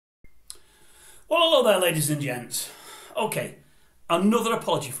Well, hello there, ladies and gents. Okay, another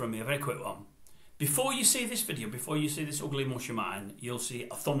apology from me, a very quick one. Before you see this video, before you see this ugly mush of mine, you'll see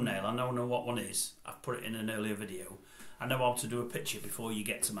a thumbnail. I now know what one is. I've put it in an earlier video. I know how to do a picture before you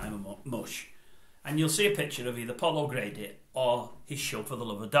get to my mush. And you'll see a picture of either Paul or GRADY or his show For the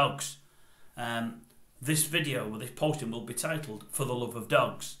Love of Dogs. This video, or this posting, will be titled For the Love of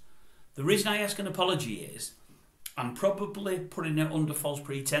Dogs. The reason I ask an apology is I'm probably putting it under false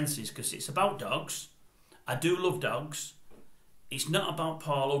pretenses because it's about dogs. I do love dogs. It's not about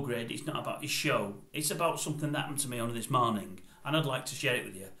Paul or GRADY, it's not about his show. It's about something that happened to me on this morning, and I'd like to share it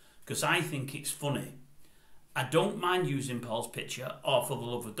with you because I think it's funny. I don't mind using Paul's picture, or For the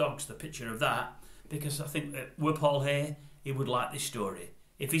Love of Dogs, the picture of that, because I think that were Paul here, he would like this story.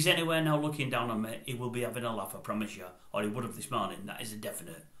 If he's anywhere now looking down on me, he will be having a laugh, I promise you, or he would have this morning. That is a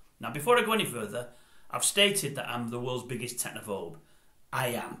definite. Now, before I go any further, I've stated that I'm the world's biggest technophobe. I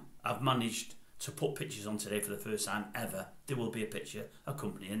am. I've managed to put pictures on today for the first time ever. There will be a picture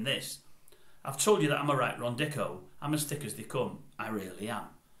accompanying this. I've told you that I'm a right Ron Dicko. I'm as thick as they come. I really am.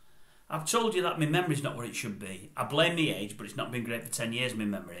 I've told you that my memory's not where it should be. I blame my age, but it's not been great for 10 years, my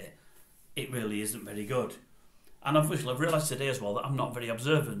memory. It really isn't very good. And obviously I've realised today as well that I'm not very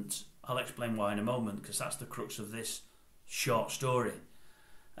observant. I'll explain why in a moment, because that's the crux of this short story.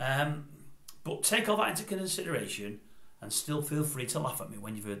 But take all that into consideration and still feel free to laugh at me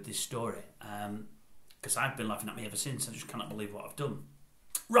when you've heard this story. Because I've been laughing at me ever since. I just cannot believe what I've done.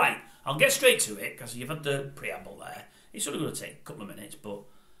 Right, I'll get straight to it because you've had the preamble there. It's only going to take a couple of minutes, but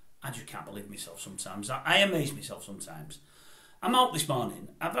I just can't believe myself sometimes. I amaze myself sometimes. I'm out this morning.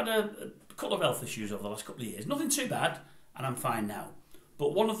 I've had a couple of health issues over the last couple of years. Nothing too bad, and I'm fine now.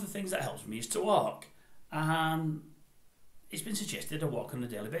 But one of the things that helps me is to walk. And it's been suggested I walk on a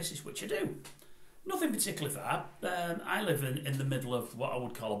daily basis, which I do. Nothing particularly far. I live in the middle of what I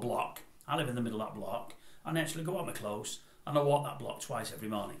would call a block. I live in the middle of that block, and I actually go out my clothes, and I walk that block twice every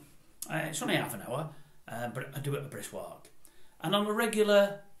morning. It's only half an hour, but I do it a brisk walk. And on a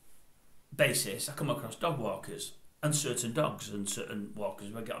regular basis, I come across dog walkers, and certain dogs and certain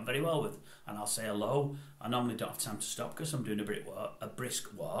walkers I get on very well with. And I'll say hello. I normally don't have time to stop because I'm doing a brick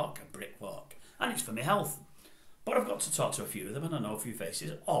walk, and it's for my health. But I've got to talk to a few of them, and I know a few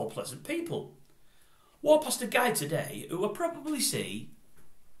faces, all pleasant people. Walked past a guy today who I probably see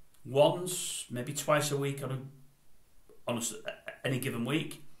once, maybe twice a week on any given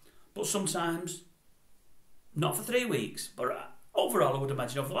week, but sometimes not for 3 weeks. But overall, I would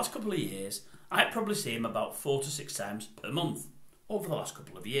imagine over the last couple of years, I'd probably see him about 4 to 6 times per month over the last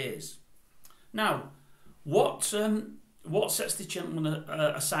couple of years. Now, what sets this gentleman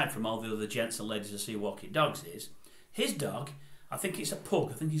aside from all the other gents and ladies I see walking dogs is his dog. I think it's a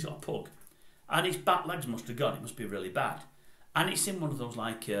pug. I think he's got a pug. And his back legs must have gone. It must be really bad. And it's in one of those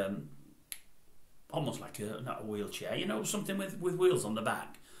like, almost like not a wheelchair, you know, something with wheels on the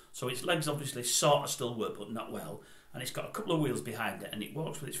back. So its legs obviously sort of still work, but not well. And it's got a couple of wheels behind it, and it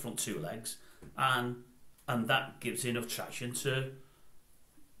walks with its front 2 legs, and that gives enough traction to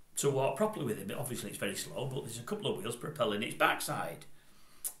walk properly with it. But obviously it's very slow, but there's a couple of wheels propelling its backside.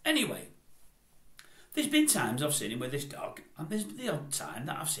 Anyway, there's been times I've seen him with this dog, and there's the odd time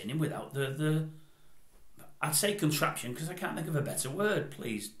that I've seen him without the I'd say contraption, because I can't think of a better word,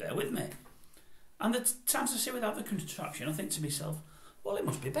 please bear with me. And the times I see without the contraption, I think to myself, well, it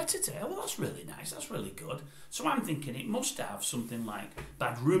must be better today. Well, that's really nice, that's really good. So I'm thinking it must have something like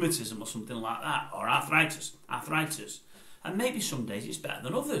bad rheumatism or something like that, or arthritis. And maybe some days it's better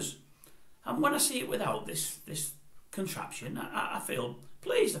than others. And when I see it without this contraption, I feel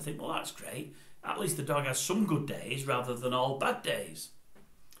pleased. I think, well, that's great. At least the dog has some good days rather than all bad days.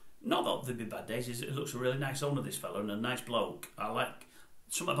 Not that there'd be bad days. It looks a really nice owner, this fella, and a nice bloke. I like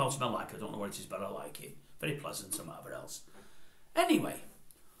something about him I like. I don't know what it is, but I like it. Very pleasant and whatever else. Anyway,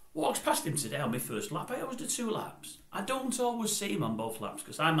 walks past him today on my first lap. I always do 2 laps. I don't always see him on both laps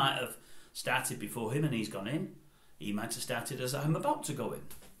because I might have started before him and he's gone in. He might have started as I'm about to go in.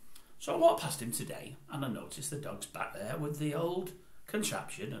 So I walked past him today and I noticed the dog's back there with the old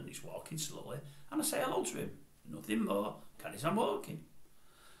contraption and he's walking slowly, and I say hello to him. Nothing more. Carries on walking.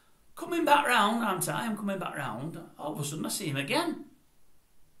 Coming back round, I'm coming back round. All of a sudden I see him again.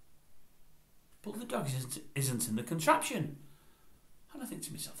 But the dog isn't in the contraption. And I think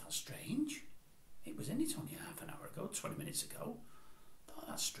to myself, that's strange. It was in it only half an hour ago, 20 minutes ago. Thought,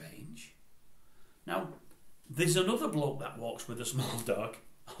 that's strange. Now, there's another bloke that walks with a small dog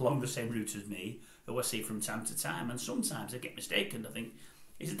along the same route as me, who I see from time to time, and sometimes I get mistaken. I think,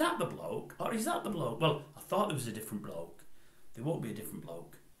 is that the bloke or is that the bloke? Well, I thought there was a different bloke. There won't be a different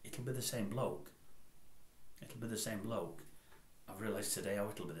bloke. It'll be the same bloke. It'll be the same bloke. I've realised today how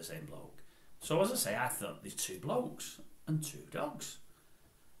it'll be the same bloke. So as I say, I thought there's two blokes and two dogs.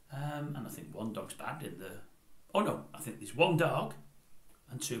 And I think one dog's bad in the... Oh no, I think there's one dog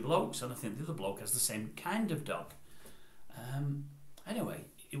and two blokes, and I think the other bloke has the same kind of dog. Anyway,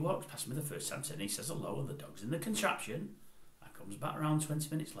 he walks past me the first time, and he says hello, and the dog's in the contraption. I comes back around 20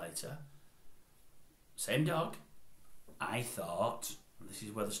 minutes later. Same dog. I thought, and this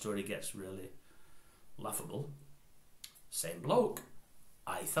is where the story gets really laughable, same bloke.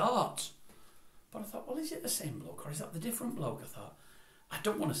 I thought. But I thought, well, is it the same bloke or is that the different bloke? I thought, I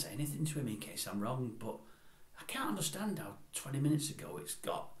don't want to say anything to him in case I'm wrong, but I can't understand how 20 minutes ago it's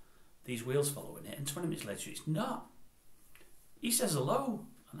got these wheels following it and 20 minutes later it's not. He says hello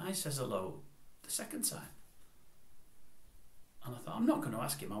and I says hello the second time. And I thought, I'm not going to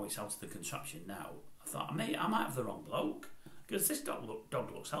ask him how it's out of the contraption now. I thought, I might have the wrong bloke because this dog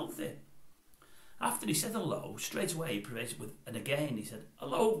looks healthy. After he said hello, straight away he prefaced with, and again he said,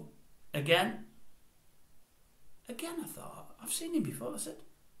 hello, again. Again, I thought, I've seen him before, I said.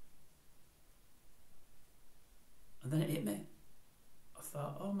 And then it hit me. I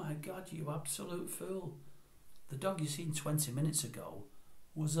thought, oh my God, you absolute fool. The dog you seen 20 minutes ago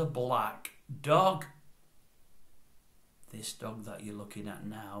was a black dog. This dog that you're looking at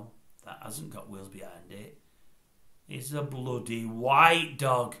now, that hasn't got wheels behind it, is a bloody white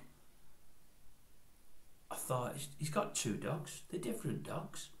dog. I thought, he's got two dogs. They're different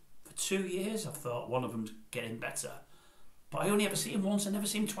dogs. For 2 years, I thought one of them's getting better. But I only ever see him once. I never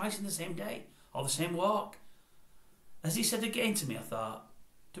see him twice in the same day or the same walk. As he said again to me, I thought,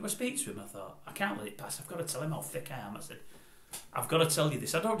 do I speak to him? I thought, I can't let it pass. I've got to tell him how thick I am. I said, I've got to tell you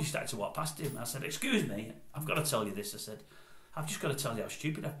this. I'd already started to walk past him. I said, excuse me, I've got to tell you this. I said, I've just got to tell you how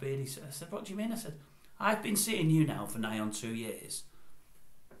stupid I've been. I said, what do you mean? I said, I've been seeing you now for nigh on 2 years.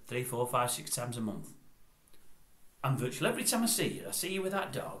 3, 4, 5, 6 times a month. And virtually every time I see you with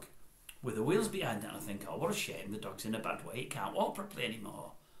that dog, with the wheels behind it, and I think, oh, what a shame, the dog's in a bad way, it can't walk properly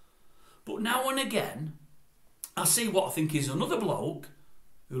anymore. But now and again, I see what I think is another bloke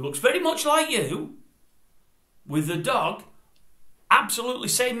who looks very much like you, with the dog, absolutely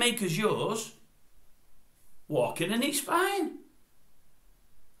same make as yours, walking and he's fine.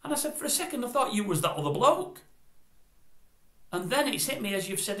 And I said, for a second, I thought you was that other bloke. And then it's hit me as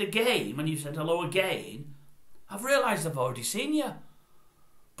you've said again, when you said hello again, I've realised I've already seen you.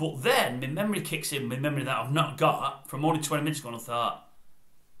 But then my memory kicks in, my memory that I've not got from only 20 minutes ago, and I thought,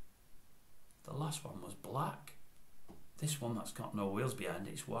 the last one was black. This one that's got no wheels behind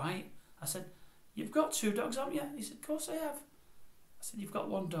it is white. I said, you've got two dogs, haven't you? He said, of course I have. I said, you've got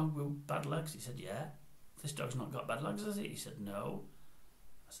one dog with bad legs? He said, yeah. This dog's not got bad legs, has it? He said, no.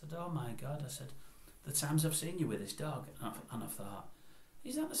 I said, oh my God. I said, the times I've seen you with this dog. And I thought,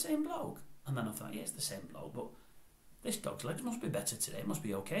 is that the same bloke? And then I thought, yeah, it's the same bloke, but this dog's legs must be better today. It must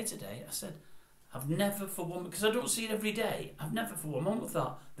be okay today. I said, I've never for one, because I don't see it every day, I've never for one moment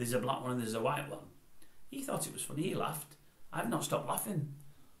thought there's a black one and there's a white one. He thought it was funny. He laughed. I've not stopped laughing.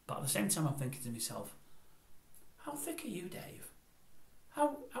 But at the same time, I'm thinking to myself, how thick are you, Dave?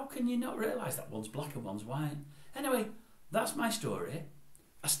 How can you not realise that one's black and one's white? Anyway, that's my story.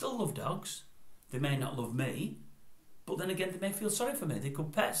 I still love dogs. They may not love me, but then again, they may feel sorry for me. They're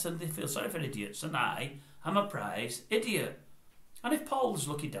good pets and they feel sorry for idiots, and I'm a prize idiot. And if Paul was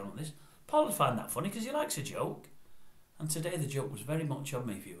looking down on this, Paul would find that funny because he likes a joke. And today the joke was very much on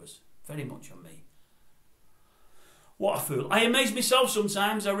me, viewers. Very much on me. What a fool. I amaze myself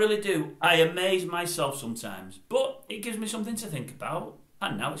sometimes, I really do. I amaze myself sometimes. But it gives me something to think about,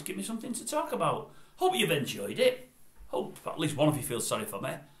 and now it's given me something to talk about. Hope you've enjoyed it. Hope at least one of you feels sorry for me.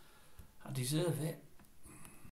 I deserve it.